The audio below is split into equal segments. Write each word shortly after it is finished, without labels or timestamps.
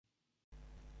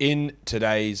In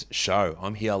today's show,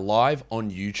 I'm here live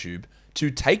on YouTube to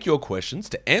take your questions,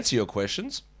 to answer your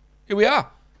questions. Here we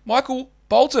are, Michael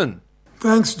Bolton.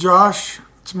 Thanks, Josh.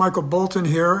 It's Michael Bolton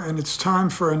here, and it's time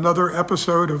for another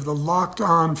episode of the Locked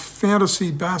On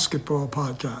Fantasy Basketball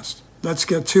Podcast. Let's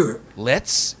get to it.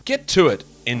 Let's get to it,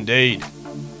 indeed.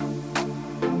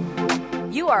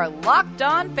 You are Locked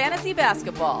On Fantasy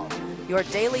Basketball, your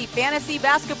daily fantasy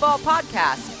basketball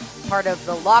podcast, part of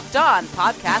the Locked On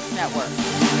Podcast Network.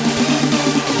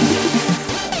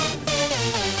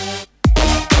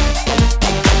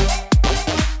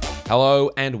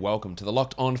 Hello and welcome to the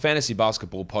Locked On Fantasy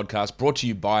Basketball Podcast, brought to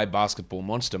you by Basketball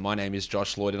Monster. My name is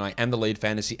Josh Lloyd and I am the lead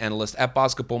fantasy analyst at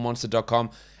basketballmonster.com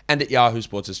and at Yahoo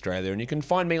Sports Australia. And you can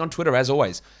find me on Twitter, as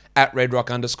always, at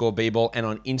redrock_bball and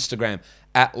on Instagram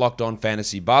at Locked On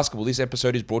Fantasy Basketball. This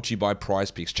episode is brought to you by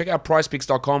PrizePicks. Check out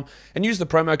PrizePicks.com and use the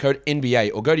promo code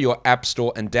NBA or go to your app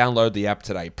store and download the app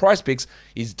today. PrizePicks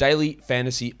is daily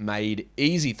fantasy made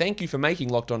easy. Thank you for making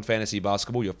Locked On Fantasy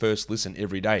Basketball your first listen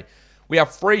every day. We are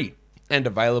free and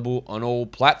available on all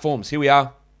platforms. Here we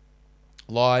are,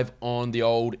 live on the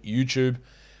old YouTube,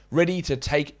 ready to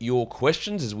take your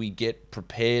questions as we get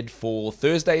prepared for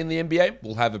Thursday in the NBA.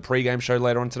 We'll have a pre-game show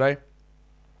later on today.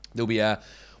 There'll be a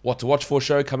What to Watch For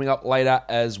show coming up later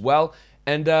as well.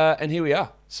 And here we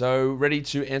are. So ready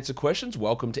to answer questions.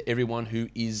 Welcome to everyone who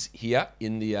is here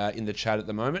in the chat at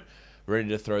the moment. Ready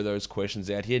to throw those questions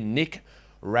out here. Nick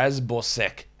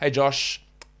Razbosek. Hey, Josh.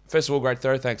 First of all, great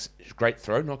throw. Thanks. Great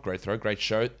throw, not great throw. Great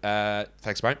show.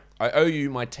 Thanks, mate. I owe you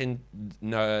my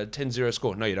 10-0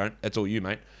 score. No, you don't. That's all you,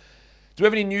 mate. Do we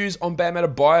have any news on Bam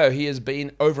Adebayo? He has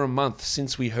been over a month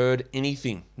since we heard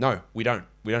anything. No, we don't.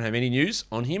 We don't have any news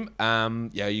on him.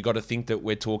 You got to think that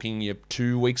we're talking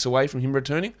 2 weeks away from him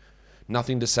returning.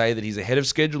 Nothing to say that he's ahead of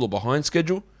schedule or behind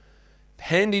schedule.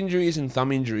 Hand injuries and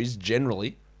thumb injuries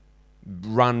generally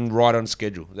run right on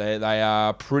schedule. They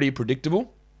are pretty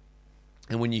predictable.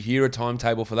 And when you hear a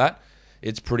timetable for that,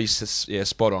 it's pretty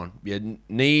spot on.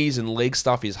 Knees and leg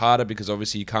stuff is harder because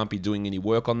obviously you can't be doing any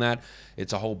work on that.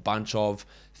 It's a whole bunch of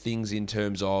things in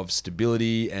terms of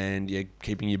stability and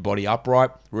keeping your body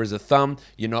upright. Whereas a thumb,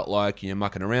 you're not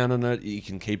mucking around on it. You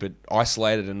can keep it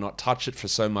isolated and not touch it for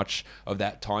so much of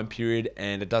that time period,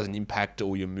 and it doesn't impact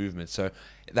all your movements. So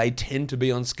they tend to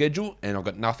be on schedule, and I've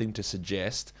got nothing to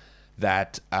suggest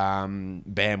that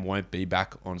Bam won't be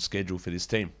back on schedule for this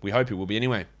team. We hope he will be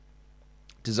anyway.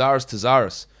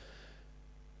 Tazaris.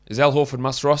 Is Al Horford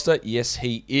must roster? Yes,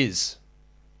 he is.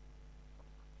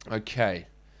 Okay.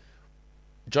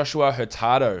 Joshua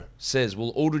Hurtado says,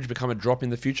 will Aldridge become a drop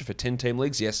in the future for 10-team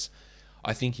leagues? Yes,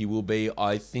 I think he will be.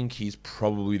 I think he's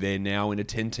probably there now in a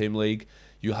 10-team league.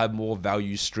 You'll have more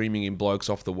value streaming in blokes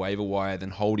off the waiver wire than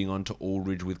holding on to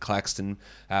Aldridge with Claxton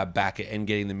back and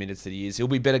getting the minutes that he is. He'll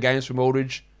be better games from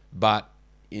Aldridge, but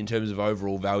in terms of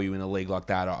overall value in a league like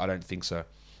that, I don't think so.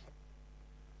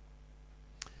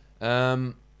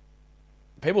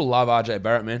 People love RJ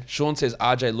Barrett, man. Sean says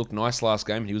RJ looked nice last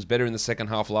game. He was better in the second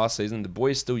half last season. The boy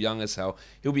is still young as hell.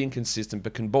 He'll be inconsistent,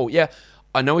 but can ball. Yeah,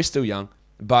 I know he's still young,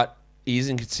 but he is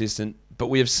inconsistent. But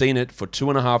we have seen it for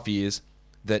 2.5 years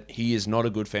that he is not a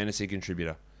good fantasy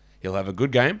contributor. He'll have a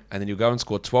good game, and then he'll go and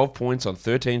score 12 points on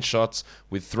 13 shots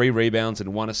with 3 rebounds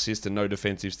and 1 assist and no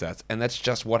defensive stats. And that's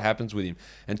just what happens with him.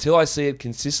 Until I see it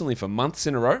consistently for months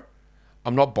in a row,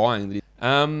 I'm not buying that.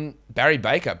 Barry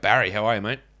Baker. Barry, how are you,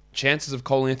 mate? Chances of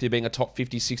Cole Anthony being a top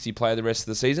 50, 60 player the rest of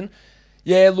the season?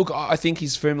 Yeah, look, I think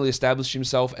he's firmly established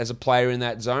himself as a player in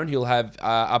that zone. He'll have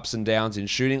ups and downs in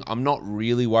shooting. I'm not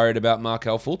really worried about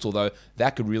Markelle Fultz, although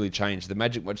that could really change. The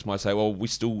Magic might say, well, we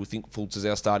still think Fultz is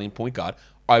our starting point guard.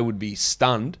 I would be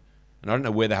stunned, and I don't know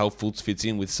where the hell Fultz fits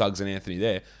in with Suggs and Anthony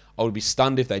there. I would be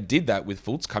stunned if they did that with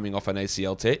Fultz coming off an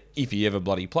ACL tear, if he ever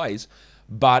bloody plays.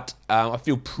 But I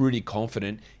feel pretty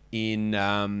confident in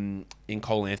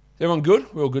Cole Anthony. Is everyone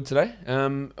good? We're all good today.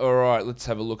 All right, let's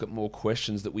have a look at more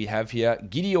questions that we have here.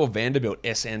 Giddey or Vanderbilt?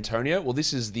 S. Antonio. Well,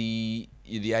 this is the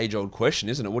age-old question,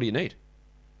 isn't it? What do you need?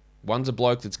 One's a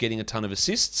bloke that's getting a ton of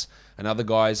assists. Another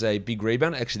guy's a big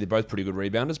rebounder. Actually, they're both pretty good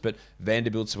rebounders, but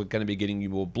Vanderbilt's going to be getting you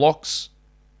more blocks.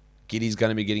 Giddey's going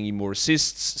to be getting you more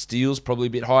assists. Steals probably a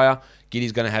bit higher.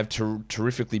 Giddey's going to have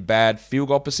terrifically bad field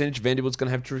goal percentage. Vanderbilt's going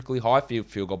to have terrifically high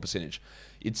field goal percentage.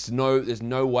 There's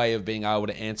no way of being able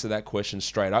to answer that question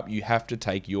straight up. You have to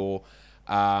take your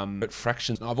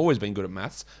fractions. I've always been good at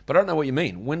maths, but I don't know what you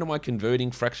mean. When am I converting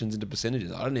fractions into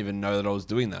percentages? I don't even know that I was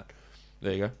doing that.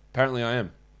 There you go. Apparently I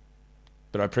am.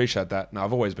 But I appreciate that. No,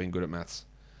 I've always been good at maths.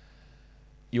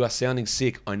 You are sounding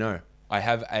sick. I know. I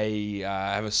have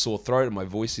a sore throat and my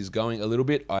voice is going a little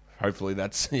bit. Hopefully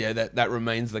that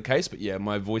remains the case. But yeah,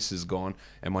 my voice is gone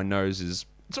and my nose is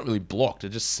It's not really blocked. It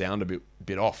just sounded a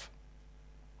bit off.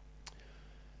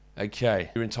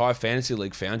 Okay. Your entire fantasy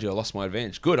league found you. I lost my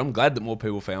advantage. Good. I'm glad that more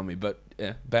people found me. But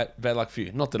yeah, bad luck for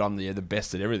you. Not that I'm the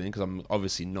best at everything, because I'm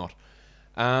obviously not.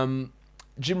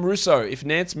 Jim Russo. If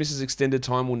Nance misses extended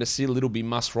time, will Nasir Little be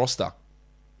must roster?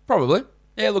 Probably.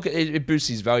 Yeah, look, it boosts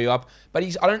his value up. But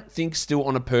I don't think still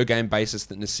on a per game basis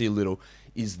that Nasir Little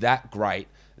is that great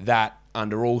that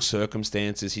under all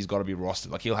circumstances he's got to be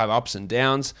rostered. Like, he'll have ups and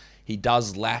downs. He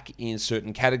does lack in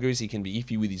certain categories. He can be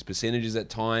iffy with his percentages at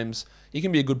times. He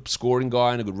can be a good scoring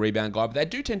guy and a good rebound guy, but they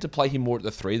do tend to play him more at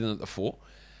the 3 than at the 4.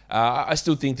 I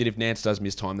still think that if Nance does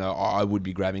miss time, though, I would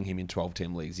be grabbing him in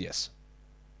 12-team leagues, yes.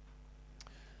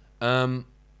 What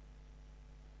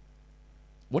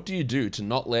do you do to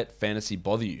not let fantasy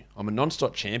bother you? I'm a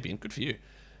non-stop champion. Good for you.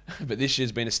 But this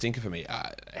year's been a stinker for me.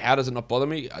 How does it not bother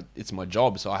me? It's my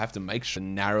job, so I have to make sure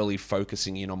narrowly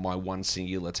focusing in on my one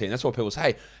singular team. That's why people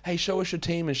say, hey, show us your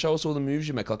team and show us all the moves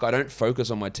you make. Like, I don't focus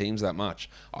on my teams that much.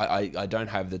 I don't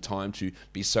have the time to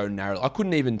be so narrow. I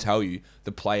couldn't even tell you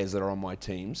the players that are on my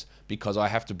teams because I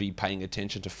have to be paying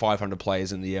attention to 500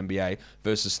 players in the NBA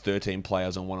versus 13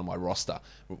 players on one of my roster.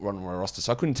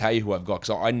 So I couldn't tell you who I've got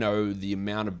because I know the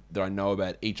amount that I know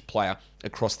about each player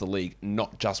across the league,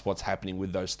 not just what's happening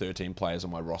with those 13 players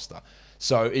on my roster.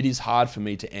 So it is hard for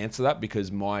me to answer that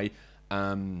because my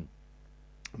Matija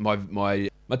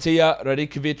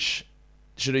Radikovic,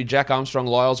 should he Jack Armstrong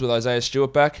Lyles with Isaiah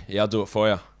Stewart back? Yeah, I'll do it for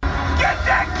you. Get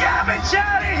that garbage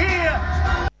out of here!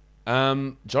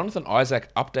 Jonathan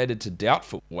Isaac updated to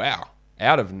doubtful. Wow.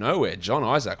 Out of nowhere. John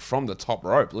Isaac from the top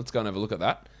rope. Let's go and have a look at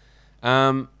that.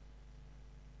 Where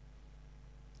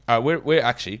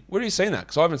are you seeing that?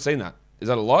 Because I haven't seen that. Is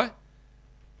that a lie?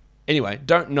 Anyway,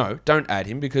 don't add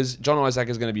him because John Isaac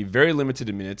is going to be very limited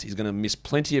in minutes. He's going to miss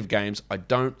plenty of games. I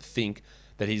don't think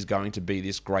that he's going to be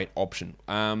this great option.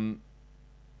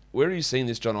 Where are you seeing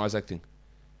this John Isaac thing?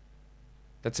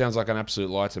 That sounds like an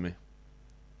absolute lie to me.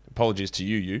 Apologies to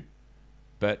you,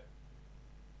 but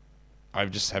I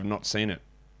just have not seen it.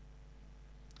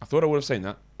 I thought I would have seen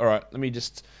that. All right, let me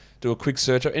just do a quick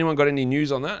search. Anyone got any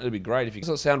news on that? It'd be great if you. It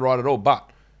doesn't sound right at all, but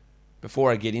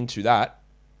before I get into that,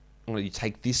 I want to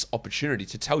take this opportunity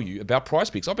to tell you about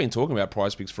PrizePicks. I've been talking about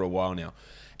PrizePicks for a while now,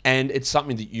 and it's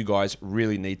something that you guys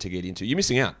really need to get into. You're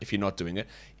missing out if you're not doing it.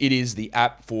 It is the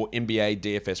app for NBA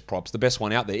DFS props, the best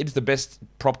one out there. It is the best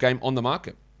prop game on the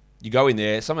market. You go in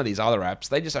there, some of these other apps,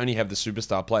 they just only have the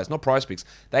superstar players, not PrizePicks.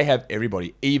 They have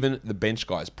everybody, even the bench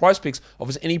guys. PrizePicks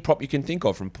offers any prop you can think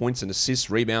of, from points and assists,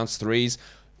 rebounds, threes,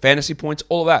 fantasy points,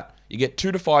 all of that. You get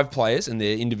 2 to 5 players and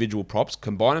their individual props,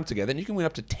 combine them together, and you can win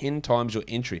up to 10 times your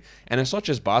entry. And it's not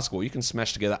just basketball. You can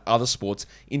smash together other sports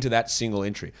into that single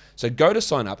entry. So go to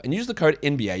sign up and use the code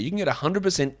NBA. You can get a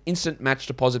 100% instant match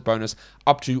deposit bonus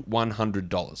up to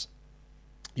 $100.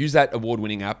 Use that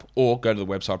award-winning app or go to the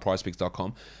website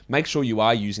prizepicks.com. Make sure you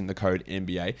are using the code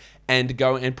NBA and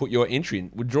go and put your entry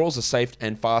in. Withdrawals are safe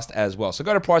and fast as well. So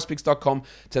go to prizepicks.com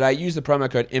today, use the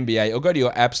promo code NBA or go to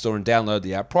your app store and download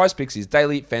the app. PrizePicks is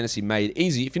daily fantasy made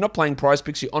easy. If you're not playing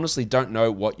PrizePicks, you honestly don't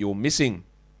know what you're missing.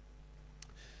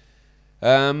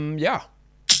 Yeah.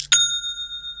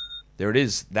 There it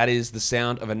is. That is the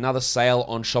sound of another sale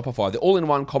on Shopify, the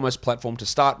all-in-one commerce platform to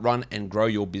start, run, and grow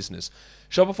your business.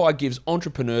 Shopify gives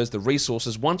entrepreneurs the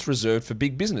resources once reserved for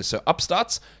big business, so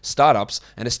upstarts, startups,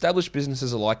 and established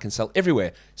businesses alike can sell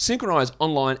everywhere, synchronize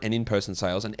online and in-person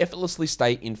sales, and effortlessly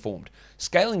stay informed.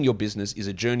 Scaling your business is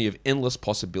a journey of endless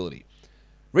possibility.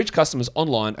 Reach customers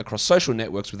online across social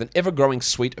networks with an ever-growing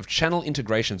suite of channel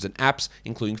integrations and apps,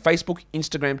 including Facebook,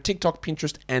 Instagram, TikTok,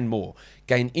 Pinterest, and more.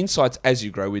 Gain insights as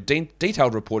you grow with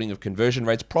detailed reporting of conversion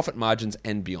rates, profit margins,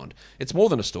 and beyond. It's more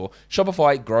than a store.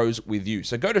 Shopify grows with you.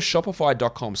 So go to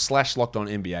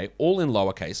shopify.com/LockedOnNBA, all in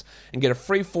lowercase, and get a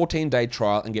free 14-day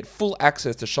trial and get full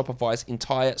access to Shopify's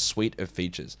entire suite of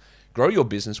features. Grow your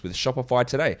business with Shopify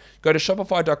today. Go to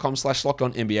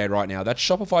shopify.com/LockedOnNBA right now. That's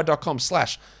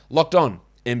shopify.com/LockedOnNBA.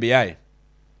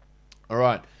 All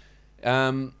right.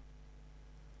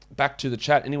 Back to the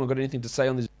chat. Anyone got anything to say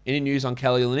on this? Any news on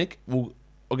Kelly Olynyk?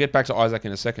 I'll get back to Isaac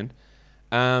in a second.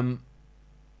 News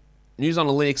on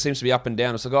Olynyk seems to be up and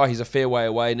down. It's like, oh, he's a fair way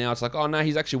away now. It's like, oh, no,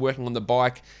 he's actually working on the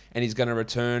bike and he's going to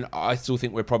return. I still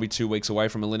think we're probably 2 weeks away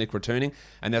from Olynyk returning,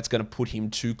 and that's going to put him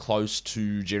too close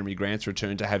to Jeremy Grant's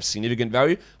return to have significant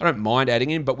value. I don't mind adding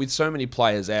him, but with so many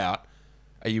players out,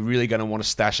 are you really going to want to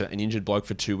stash an injured bloke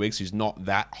for 2 weeks who's not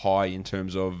that high in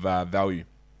terms of value?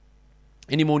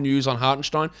 Any more news on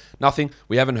Hartenstein? Nothing.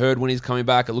 We haven't heard when he's coming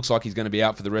back. It looks like he's going to be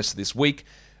out for the rest of this week.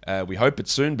 We hope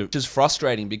it's soon, but which is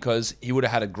frustrating because he would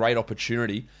have had a great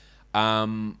opportunity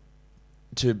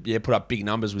to put up big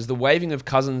numbers was the waiving of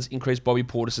Cousins increased Bobby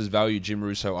Portis's value, Jim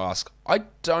Russo asked. I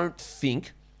don't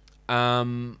think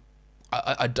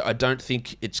I don't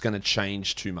think it's going to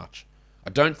change too much. I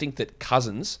don't think that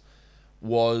Cousins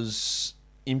was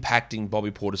impacting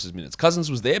Bobby Portis's minutes.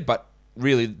 Cousins was there, but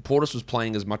really Portis was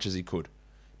playing as much as he could.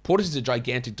 Portis is a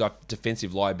gigantic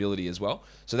defensive liability as well,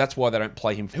 so that's why they don't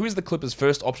play him. Who is the Clippers'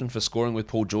 first option for scoring with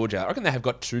Paul George out? I reckon they have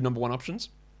got 2 number 1 options.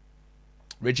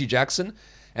 Reggie Jackson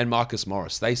and Marcus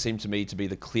Morris. They seem to me to be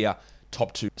the clear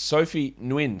top 2. Sophie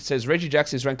Nguyen says, Reggie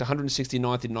Jackson is ranked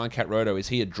 169th in 9-Cat Roto. Is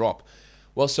he a drop?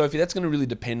 Well, Sophie, that's going to really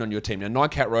depend on your team. Now,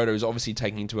 9-Cat Roto is obviously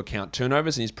taking into account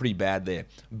turnovers, and he's pretty bad there.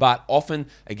 But often,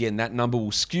 again, that number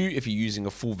will skew if you're using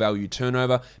a full value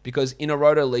turnover, because in a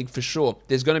Roto league, for sure,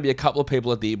 there's going to be a couple of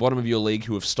people at the bottom of your league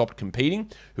who have stopped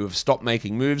competing, who have stopped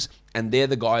making moves, and they're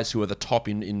the guys who are the top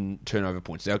in turnover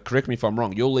points. Now, correct me if I'm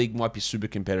wrong. Your league might be super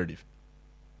competitive.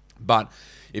 But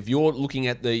if you're looking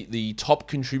at the top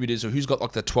contributors, or who's got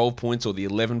like the 12 points or the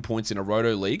 11 points in a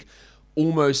Roto league,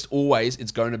 almost always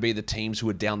it's going to be the teams who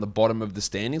are down the bottom of the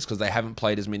standings because they haven't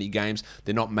played as many games,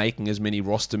 they're not making as many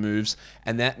roster moves,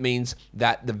 and that means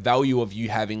that the value of you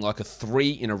having like a 3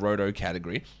 in a Roto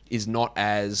category is not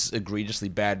as egregiously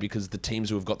bad because the teams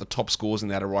who have got the top scores in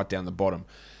that are right down the bottom.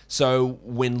 So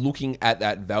when looking at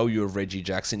that value of Reggie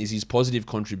Jackson, is his positive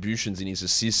contributions in his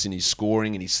assists and his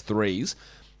scoring and his threes,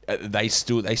 they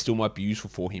still might be useful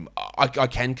for him. I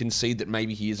can concede that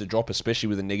maybe he is a drop, especially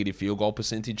with a negative field goal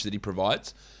percentage that he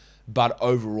provides. But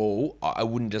overall, I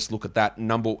wouldn't just look at that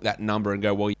number and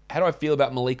go, well, how do I feel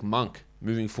about Malik Monk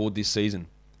moving forward this season?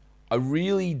 I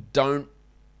really don't.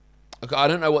 I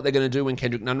don't know what they're going to do when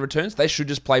Kendrick Nunn returns. They should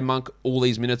just play Monk all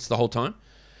these minutes the whole time.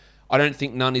 I don't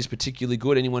think Nunn is particularly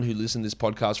good. Anyone who listened to this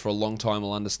podcast for a long time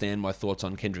will understand my thoughts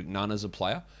on Kendrick Nunn as a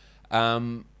player.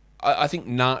 I think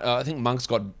Monk's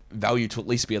got value to at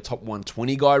least be a top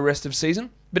 120 guy rest of season,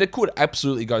 but it could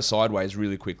absolutely go sideways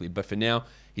really quickly. But for now,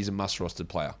 he's a must-rostered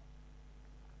player.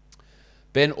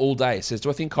 Ben All Day says,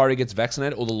 do I think Kyrie gets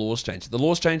vaccinated or the laws change? The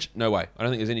laws change? No way. I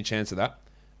don't think there's any chance of that.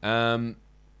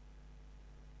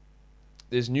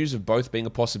 There's news of both being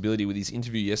a possibility with his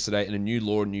interview yesterday and a new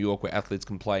law in New York where athletes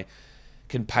can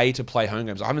pay to play home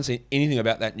games. I haven't seen anything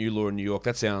about that new law in New York.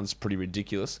 That sounds pretty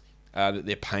ridiculous. That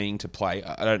they're paying to play.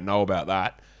 I don't know about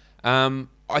that.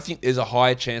 I think there's a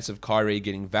higher chance of Kyrie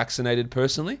getting vaccinated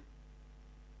personally,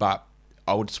 but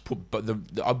I would put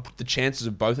the chances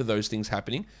of both of those things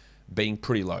happening being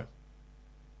pretty low.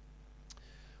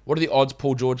 What are the odds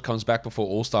Paul George comes back before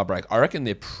All-Star break? I reckon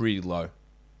they're pretty low.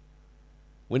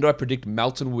 When do I predict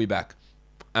Melton will be back?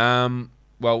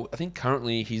 Well, I think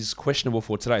currently he's questionable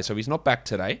for today, so if he's not back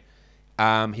today,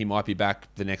 he might be back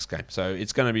the next game. So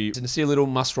it's going to be to see a little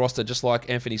must roster just like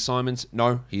Anthony Simons.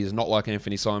 No, he is not like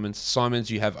Anthony Simons. Simons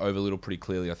you have over little pretty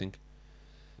clearly, I think.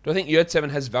 Do I think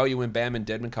Yurtseven has value when Bam and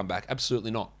Dedmon come back?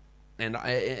 Absolutely not. And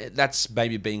that's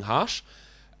maybe being harsh.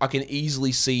 I can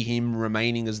easily see him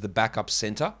remaining as the backup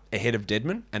center ahead of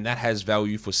Dedmon, and that has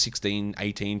value for 16,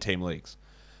 18 team leagues.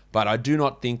 But I do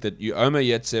not think that Omer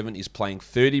Yurtseven is playing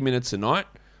 30 minutes a night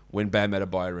when Bam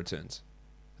Adebayo returns.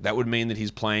 That would mean that he's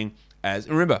playing as...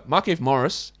 Remember, Markieff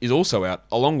Morris is also out,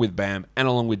 along with Bam and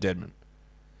along with Dedmon.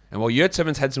 And while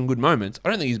Yurtseven's had some good moments, I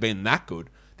don't think he's been that good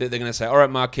that they're going to say, all right,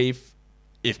 Markieff,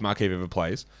 if Markieff ever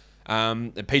plays,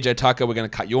 PJ Tucker, we're going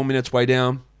to cut your minutes way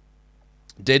down.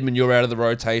 Dedmon, you're out of the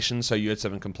rotation, so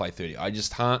Yurtseven can play 30. I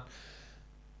just can't...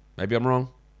 Maybe I'm wrong.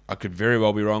 I could very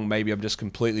well be wrong. Maybe I'm just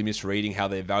completely misreading how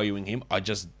they're valuing him. I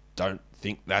just don't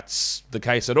think that's the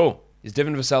case at all. Is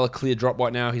Devin Vassell a clear drop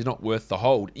right now? He's not worth the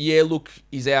hold. Yeah, look,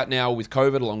 he's out now with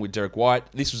COVID along with Derek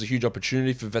White. This was a huge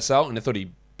opportunity for Vassell, and I thought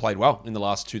he played well in the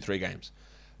last 2-3 games.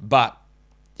 But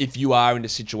if you are in a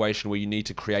situation where you need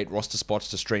to create roster spots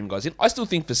to stream guys in, I still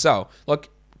think Vassell, like,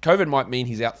 COVID might mean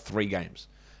he's out 3 games.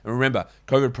 And remember,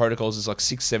 COVID protocols is like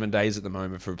 6-7 days at the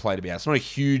moment for a player to be out. It's not a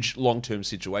huge long-term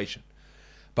situation.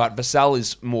 But Vassell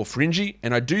is more fringy,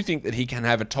 and I do think that he can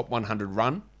have a top 100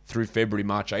 run through February,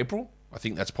 March, April. I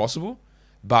think that's possible.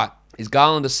 But is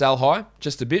Garland a sell high?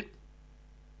 Just a bit?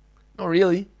 Not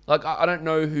really. Like, I don't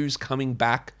know who's coming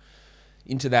back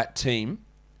into that team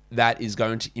that is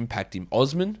going to impact him.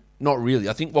 Osman? Not really.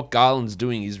 I think what Garland's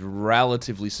doing is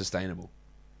relatively sustainable.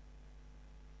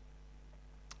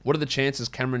 What are the chances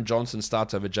Cameron Johnson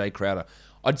starts over Jay Crowder?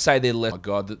 I'd say they're less. Oh my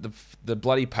God, the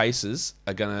bloody Pacers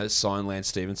are going to sign Lance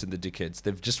Stevenson, the dickheads.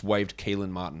 They've just waived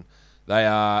Keelan Martin. They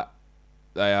are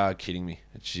kidding me.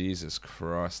 Jesus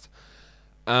Christ.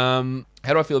 How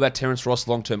do I feel about Terrence Ross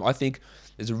long term? I think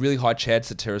there's a really high chance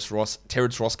that Terrence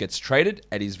Ross gets traded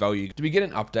at his value. Did we get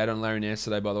an update on Larry Nance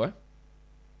today, by the way?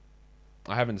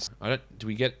 I haven't. Do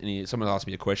we get any? Someone asked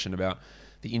me a question about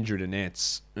the injury to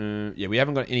Nance. Yeah, we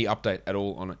haven't got any update at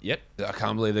all on it yet. I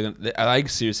can't believe are they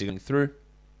seriously going through?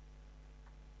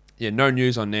 Yeah, no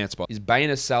news on Nance. But is Bain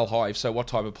a sell high? If so, what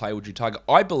type of player would you target?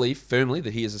 I believe firmly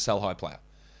that he is a sell high player.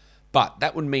 But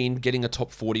that would mean getting a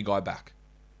top 40 guy back.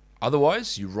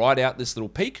 Otherwise, you ride out this little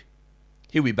peak.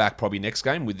 He'll be back probably next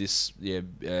game with this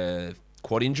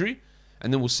quad injury.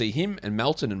 And then we'll see him and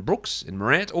Melton and Brooks and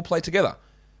Morant all play together.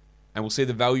 And we'll see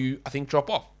the value, I think, drop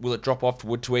off. Will it drop off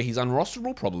to where he's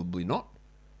unrosterable? Probably not.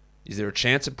 Is there a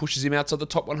chance it pushes him outside the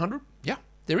top 100? Yeah,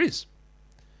 there is.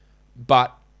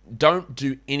 But don't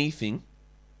do anything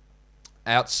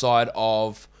outside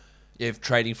of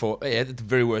trading for, at the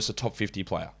very worst, a top 50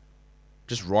 player.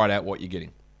 Just write out what you're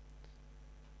getting.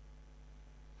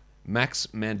 Max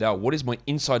Mandel, what is my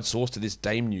inside source to this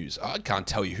Dame news? I can't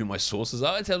tell you who my sources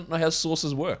are. I don't know how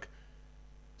sources work.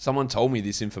 Someone told me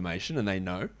this information and they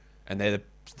know. And they're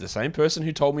the same person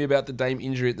who told me about the Dame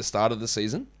injury at the start of the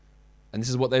season. And this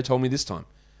is what they told me this time.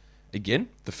 Again,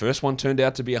 the first one turned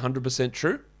out to be 100%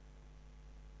 true.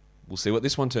 We'll see what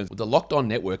this one turns. Would the Locked On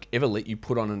Network ever let you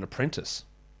put on an apprentice?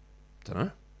 Don't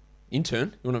know.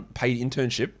 Intern? You want a paid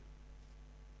internship?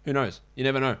 Who knows? You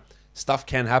never know. Stuff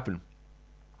can happen.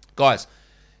 Guys,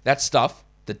 that stuff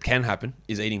that can happen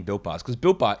is eating Built Bars. Because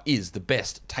Built Bar is the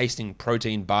best tasting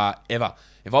protein bar ever.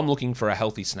 If I'm looking for a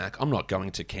healthy snack, I'm not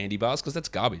going to candy bars because that's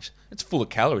garbage. It's full of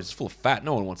calories. It's full of fat.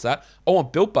 No one wants that. I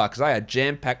want Built Bar because they are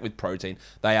jam-packed with protein.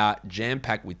 They are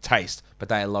jam-packed with taste. But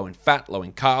they are low in fat, low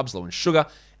in carbs, low in sugar,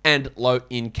 and low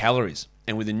in calories.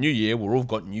 And with the new year, we've all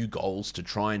got new goals to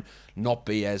try and not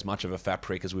be as much of a fat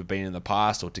prick as we've been in the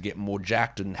past, or to get more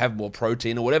jacked and have more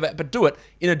protein or whatever, but do it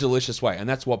in a delicious way. And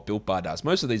that's what Built Bar does.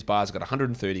 Most of these bars have got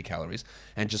 130 calories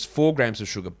and just 4 grams of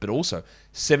sugar, but also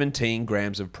 17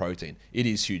 grams of protein. It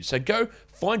is huge. So go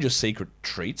find your secret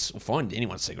treats, or find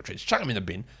anyone's secret treats, chuck them in the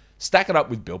bin, stack it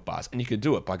up with Built Bars, and you can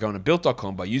do it by going to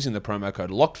Built.com by using the promo code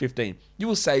LOCKED15. You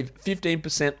will save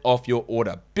 15% off your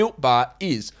order. Built Bar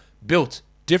is built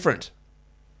different.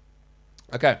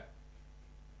 Okay.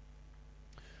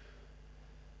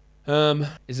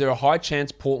 Is there a high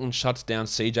chance Portland shuts down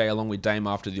CJ along with Dame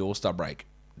after the All-Star break?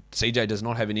 CJ does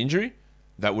not have an injury.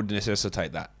 That would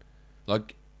necessitate that.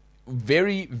 Like,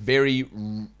 very, very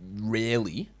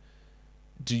rarely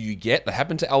do you get, that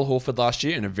happened to Al Horford last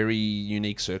year in a very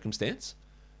unique circumstance.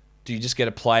 Do you just get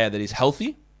a player that is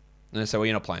healthy and they say, well,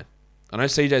 you're not playing? I know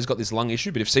CJ's got this lung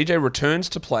issue, but if CJ returns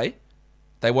to play,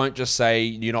 they won't just say,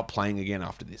 you're not playing again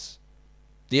after this.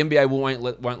 The NBA won't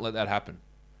let that happen.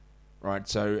 Right,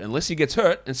 so unless he gets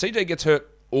hurt, and CJ gets hurt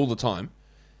all the time,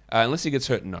 unless he gets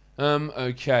hurt, no.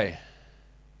 Okay.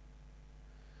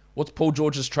 What's Paul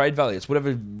George's trade value? It's whatever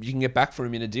you can get back for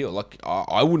him in a deal. Like,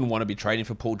 I wouldn't want to be trading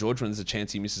for Paul George when there's a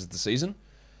chance he misses the season.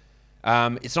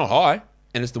 It's not high,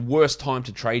 and it's the worst time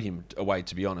to trade him away,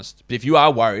 to be honest. But if you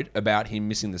are worried about him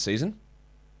missing the season,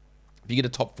 if you get a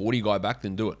top 40 guy back,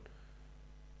 then do it.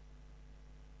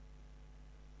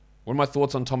 What are my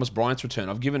thoughts on Thomas Bryant's return?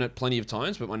 I've given it plenty of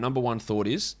times, but my number one thought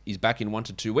is he's back in 1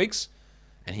 to 2 weeks,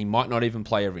 and he might not even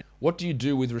play every. What do you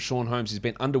do with Richaun Holmes? He's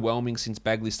been underwhelming since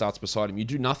Bagley starts beside him. You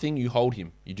do nothing, you hold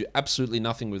him. You do absolutely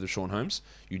nothing with Richaun Holmes.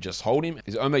 You just hold him.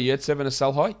 Is Omer Yurtseven a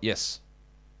sell high? Yes.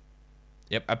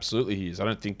 Yep, absolutely he is. I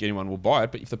don't think anyone will buy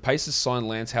it, but if the Pacers sign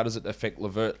Lance, how does it affect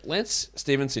LeVert? Lance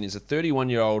Stevenson is a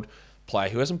 31-year-old player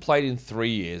who hasn't played in 3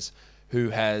 years, who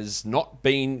has not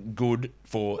been good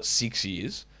for 6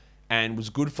 years, and was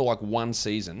good for like 1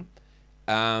 season.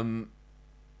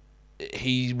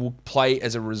 He will play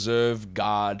as a reserve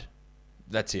guard.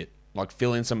 That's it. Like,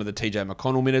 fill in some of the TJ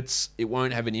McConnell minutes. It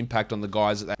won't have an impact on the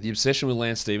guys. The obsession with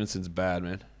Lance Stevenson's bad,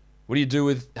 man. What do you do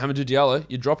with Hamidou Diallo?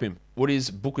 You drop him. What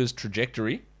is Booker's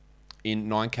trajectory in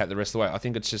 9-cat the rest of the way? I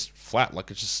think it's just flat.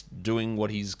 Like, it's just doing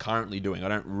what he's currently doing. I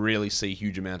don't really see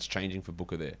huge amounts changing for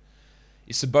Booker there.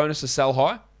 Is Sabonis a sell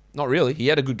high? Not really. He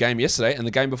had a good game yesterday, and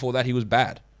the game before that he was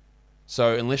bad.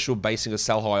 So unless you're basing a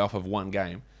sell high off of one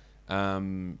game,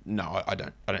 no, I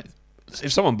don't.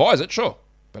 If someone buys it, sure,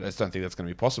 but I just don't think that's going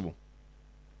to be possible.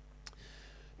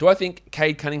 Do I think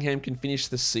Cade Cunningham can finish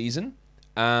the season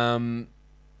in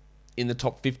the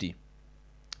top 50?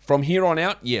 From here on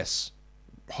out, yes.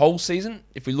 Whole season,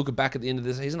 if we look back at the end of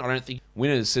the season, I don't think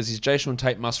Winners says he's Jae'Sean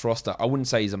Tate must roster. I wouldn't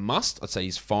say he's a must. I'd say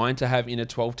he's fine to have in a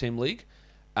 12-team league.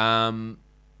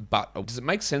 But does it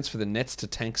make sense for the Nets to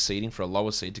tank seeding for a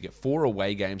lower seed to get 4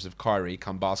 away games of Kyrie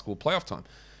come basketball playoff time?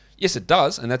 Yes, it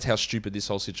does, and that's how stupid this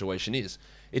whole situation is.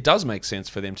 It does make sense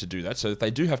for them to do that, so if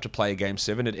they do have to play a Game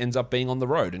 7, it ends up being on the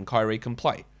road, and Kyrie can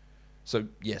play. So,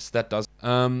 yes, that does.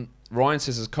 Ryan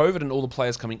says, as COVID and all the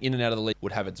players coming in and out of the league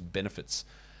would have its benefits.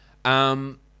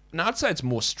 No, I'd say it's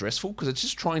more stressful, because it's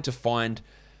just trying to find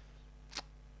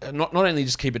not only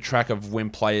just keep a track of when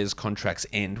players' contracts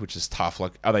end, which is tough,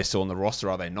 like are they still on the roster,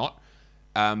 are they not?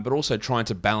 But also trying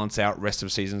to balance out rest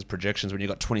of season's projections when you've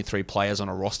got 23 players on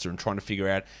a roster and trying to figure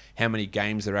out how many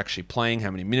games they're actually playing,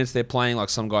 how many minutes they're playing. Like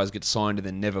some guys get signed and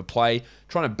then never play.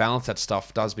 Trying to balance that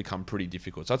stuff does become pretty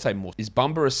difficult. So I'd say more. Is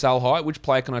Bumba a sell high? Which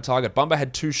player can I target? Bumba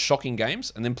had 2 shocking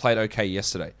games and then played okay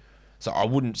yesterday. So I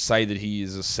wouldn't say that he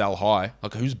is a sell high.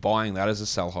 Like who's buying that as a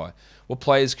sell high? What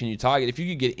players can you target? If you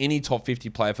could get any top 50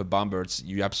 player for Bumba,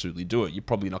 you absolutely do it. You're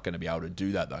probably not going to be able to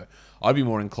do that though. I'd be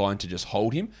more inclined to just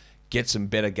hold him, get some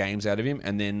better games out of him,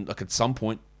 and then like at some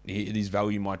point his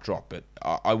value might drop. But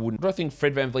I wouldn't. What I think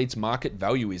Fred VanVleet's market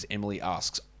value is, Emily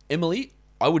asks. Emily,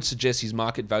 I would suggest his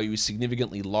market value is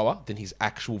significantly lower than his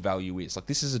actual value is. Like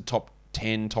this is a top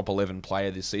 10, top 11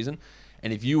 player this season.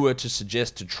 And if you were to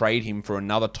suggest to trade him for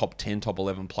another top 10, top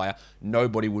 11 player,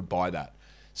 nobody would buy that.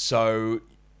 So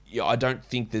yeah, I don't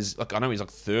think there's, like I know he's like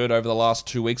 3rd over the last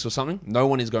 2 weeks or something. No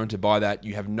one is going to buy that.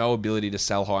 You have no ability to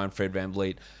sell high on Fred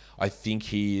VanVleet. I think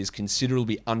he is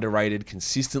considerably underrated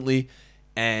consistently.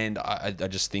 And I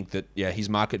just think that, yeah, his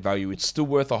market value is still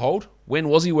worth a hold. When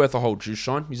was he worth a hold, Juice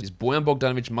Shine? Is Bojan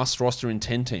Bogdanovic must roster in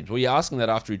 10 teams? Well, you're asking that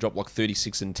after he dropped like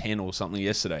 36 and 10 or something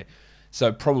yesterday.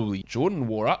 So probably Jordan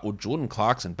Nwora or Jordan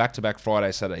Clarkson, back-to-back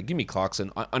Friday, Saturday. Give me Clarkson.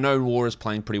 I know Nwora's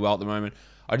playing pretty well at the moment.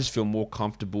 I just feel more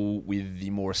comfortable with the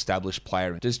more established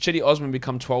player. Does Cedi Osman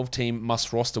become 12-team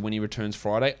must-roster when he returns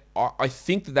Friday? I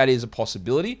think that is a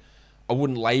possibility. I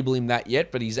wouldn't label him that yet,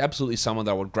 but he's absolutely someone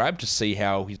that I would grab to see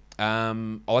how he's... I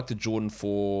like the Jordan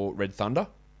for Red Thunder.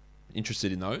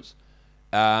 Interested in those.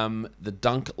 The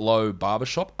Dunk Low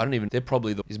Barbershop. They're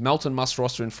probably Is Melton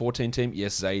must-roster in 14-team?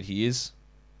 Yes, Zaid, he is.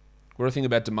 What do I think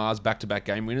about DeMar's back-to-back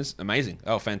game winners? Amazing.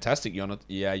 Oh, fantastic,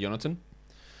 Jonathan.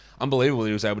 Unbelievable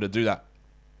he was able to do that.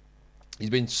 He's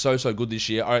been so good this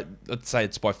year. Let's say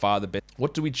it's by far the best.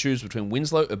 What do we choose between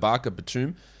Winslow, Ibaka,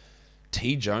 Batum,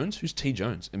 T. Jones? Who's T.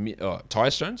 Jones?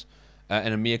 Tyus Jones?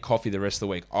 And Amir Coffey the rest of the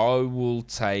week. I will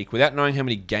take, without knowing how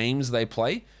many games they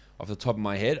play, off the top of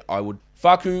my head, I would...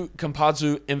 Faku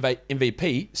Campazzo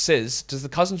MVP says, does the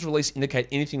Cousins release indicate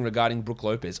anything regarding Brook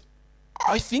Lopez?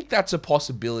 I think that's a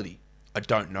possibility. I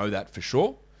don't know that for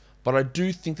sure, but I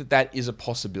do think that is a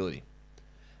possibility.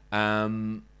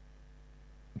 But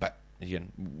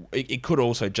again, it could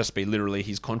also just be literally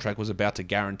his contract was about to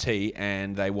guarantee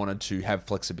and they wanted to have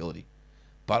flexibility.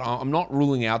 But I'm not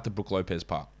ruling out the Brook Lopez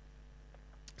part.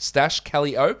 Stash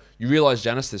Kelly O. You realise,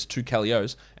 Janice, there's 2 Kelly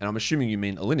O's, and I'm assuming you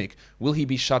mean Olynyk. Will he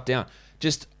be shut down?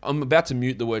 I'm about to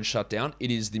mute the word shut down. It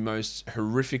is the most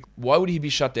horrific. Why would he be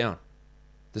shut down?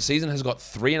 The season has got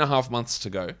 3.5 months to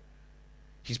go.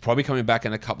 He's probably coming back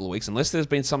in a couple of weeks. Unless there's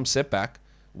been some setback,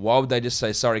 why would they just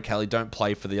say, sorry, Kelly, don't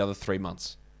play for the other 3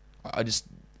 months? It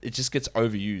just gets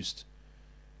overused.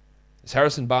 Is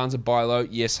Harrison Barnes a buy low?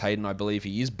 Yes, Hayden, I believe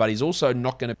he is. But he's also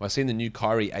not going to... I've seen the new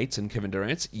Kyrie 8s and Kevin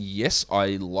Durant's. Yes,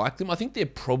 I like them. I think they're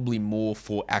probably more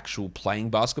for actual playing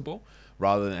basketball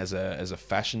rather than as a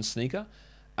fashion sneaker.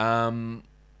 But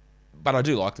I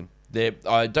do like them.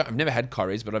 I've never had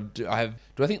Kyrie's, but do I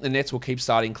think the Nets will keep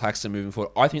starting Claxton moving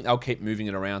forward? I think they'll keep moving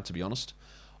it around, to be honest.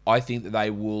 I think that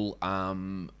they will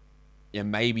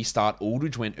maybe start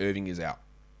Aldridge when Irving is out.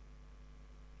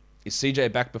 Is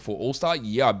CJ back before All-Star?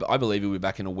 Yeah, I believe he'll be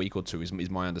back in a week or 2,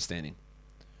 is my understanding.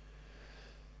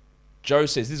 Joe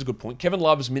says, this is a good point. Kevin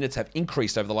Love's minutes have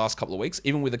increased over the last couple of weeks,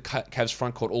 even with the Cavs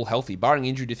front court all healthy. Barring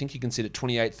injury, do you think he can sit at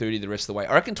 28-30 the rest of the way?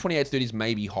 I reckon 28-30 is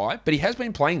maybe high, but he has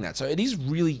been playing that. So it is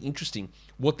really interesting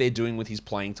what they're doing with his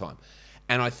playing time.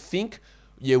 And I think,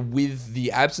 with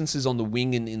the absences on the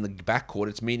wing and in the backcourt,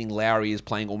 it's meaning Lowry is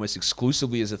playing almost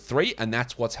exclusively as a 3, and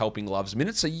that's what's helping Love's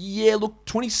minutes. So look,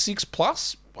 26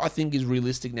 plus, I think is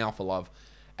realistic now for Love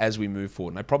as we move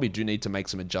forward. And I probably do need to make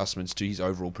some adjustments to his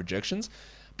overall projections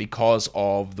because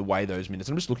of the way those minutes...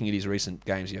 I'm just looking at his recent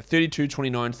games here. 32,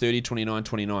 29, 30, 29,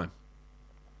 29.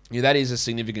 That is a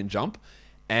significant jump.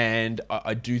 And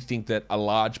I do think that a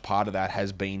large part of that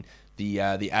has been the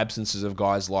absences of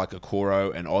guys like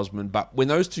Okoro and Osman. But when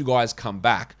those 2 guys come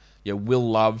back,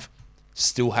 will Love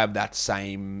still have that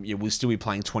same... we'll still be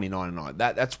playing 29 a night.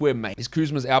 That's where, mate. Is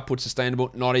Kuzma's output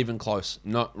sustainable? Not even close.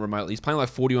 Not remotely. He's playing like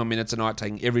 41 minutes a night,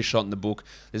 taking every shot in the book.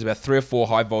 There's about 3 or 4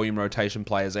 high-volume rotation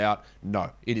players out.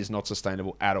 No, it is not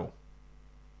sustainable at all.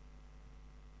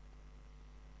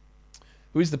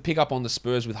 Who is the pickup on the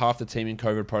Spurs with half the team in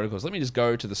COVID protocols? Let me just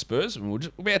go to the Spurs, and we'll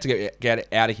be able to get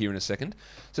out of here in a second.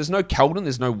 So there's no Keldon,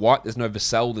 there's no White, there's no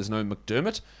Vassell, there's no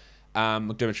McDermott.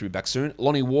 McDermott should be back soon.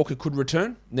 Lonnie Walker could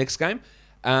return next game.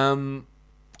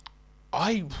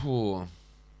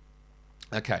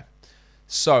 Okay.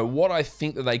 So what I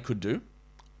think that they could do,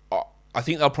 I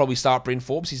think they'll probably start Bryn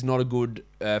Forbes. He's not a good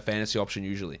fantasy option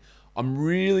usually. I'm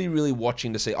really, really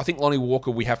watching to see. I think Lonnie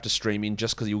Walker we have to stream in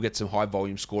just because he'll get some high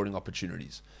volume scoring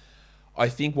opportunities. I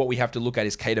think what we have to look at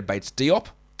is Keita Bates-Diop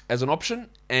as an option,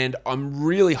 and I'm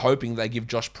really hoping they give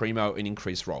Josh Primo an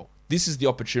increased role. This is the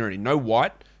opportunity. No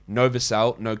White, no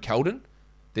Vassell, no Keldon.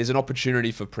 There's an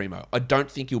opportunity for Primo. I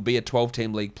don't think he'll be a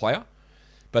 12-team league player,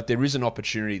 but there is an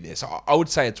opportunity there. So I would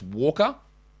say it's Walker,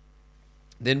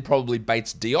 then probably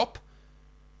Bates-Diop,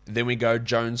 then we go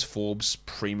Jones, Forbes,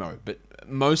 Primo. But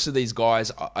most of these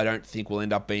guys I don't think will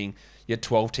end up being your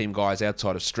 12-team guys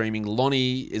outside of streaming.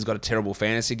 Lonnie has got a terrible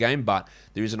fantasy game, but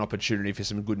there is an opportunity for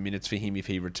some good minutes for him if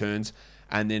he returns.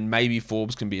 And then maybe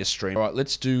Forbes can be a stream. All right,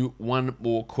 let's do one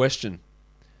more question.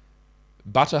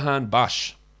 Butterhan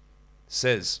Bush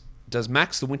says, does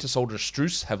Max the Winter Soldier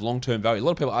Strus have long-term value? A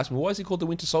lot of people ask me, why is he called the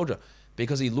Winter Soldier?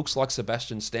 Because he looks like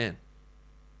Sebastian Stan.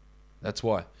 That's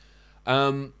why.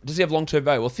 Does he have long-term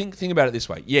value? Well, think about it this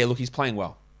way. Yeah, look, he's playing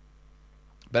well.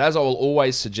 But as I will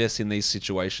always suggest in these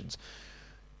situations,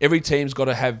 every team's got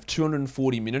to have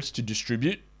 240 minutes to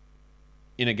distribute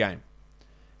in a game.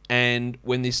 And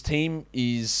when this team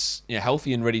is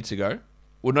healthy and ready to go,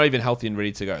 well, not even healthy and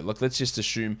ready to go. Look, let's just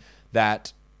assume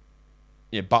that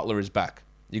Butler is back.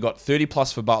 You got 30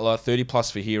 plus for Butler, 30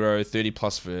 plus for Hero, 30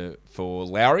 plus for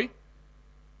Lowry.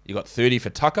 You got 30 for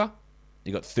Tucker.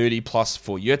 You got 30 plus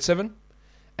for Yurtseven.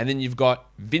 And then you've got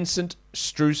Vincent,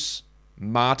 Strus,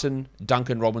 Martin,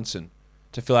 Duncan Robinson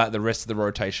to fill out the rest of the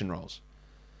rotation roles.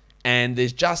 And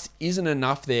there's just isn't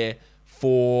enough there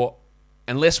for,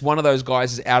 unless one of those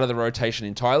guys is out of the rotation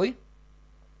entirely,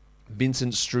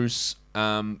 Vincent, Strus,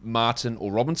 Martin,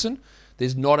 or Robinson,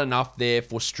 there's not enough there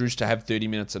for Strus to have 30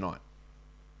 minutes a night.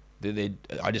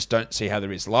 I just don't see how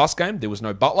there is. Last game, there was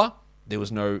no Butler, there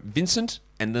was no Vincent,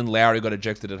 and then Lowry got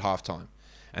ejected at halftime.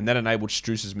 And that enabled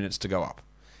Strus's minutes to go up.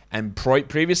 And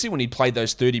previously, when he played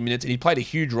those 30 minutes, and he played a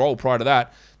huge role prior to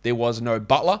that, there was no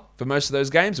Butler for most of those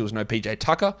games. There was no PJ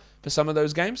Tucker for some of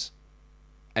those games.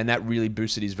 And that really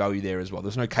boosted his value there as well.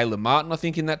 There's no Caleb Martin, I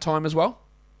think, in that time as well.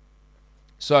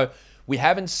 So we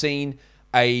haven't seen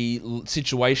a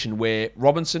situation where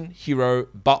Robinson, Hero,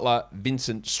 Butler,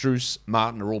 Vincent, Strus,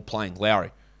 Martin are all playing.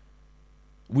 Lowry.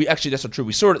 Actually, that's not true.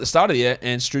 We saw it at the start of the year,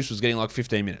 and Strus was getting like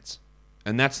 15 minutes.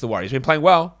 And that's the worry. He's been playing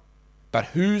well, but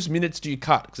whose minutes do you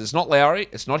cut? Because it's not Lowry,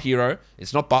 it's not Hero,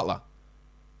 it's not Butler.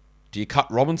 Do you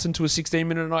cut Robinson to a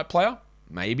 16-minute-a-night player?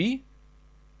 Maybe.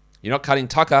 You're not cutting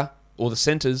Tucker or the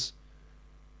centers.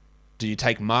 Do you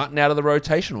take Martin out of the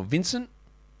rotation or Vincent?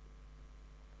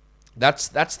 That's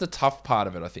the tough part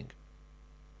of it, I think.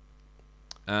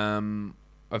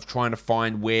 Of trying to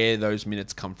find where those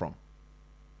minutes come from.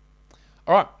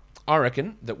 All right. I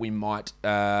reckon that we might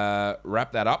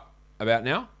wrap that up about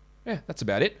now. Yeah, that's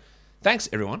about it. Thanks,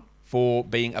 everyone, for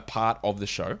being a part of the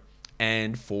show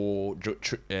and for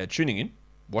tuning in,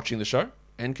 watching the show,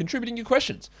 and contributing your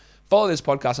questions. Follow this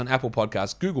podcast on Apple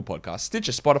Podcasts, Google Podcasts,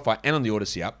 Stitcher, Spotify, and on the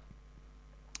Odyssey app.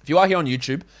 If you are here on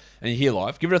YouTube and you're here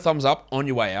live, give it a thumbs up on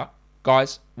your way out.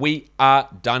 Guys, we are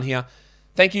done here.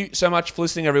 Thank you so much for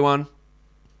listening, everyone.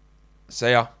 See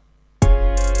ya.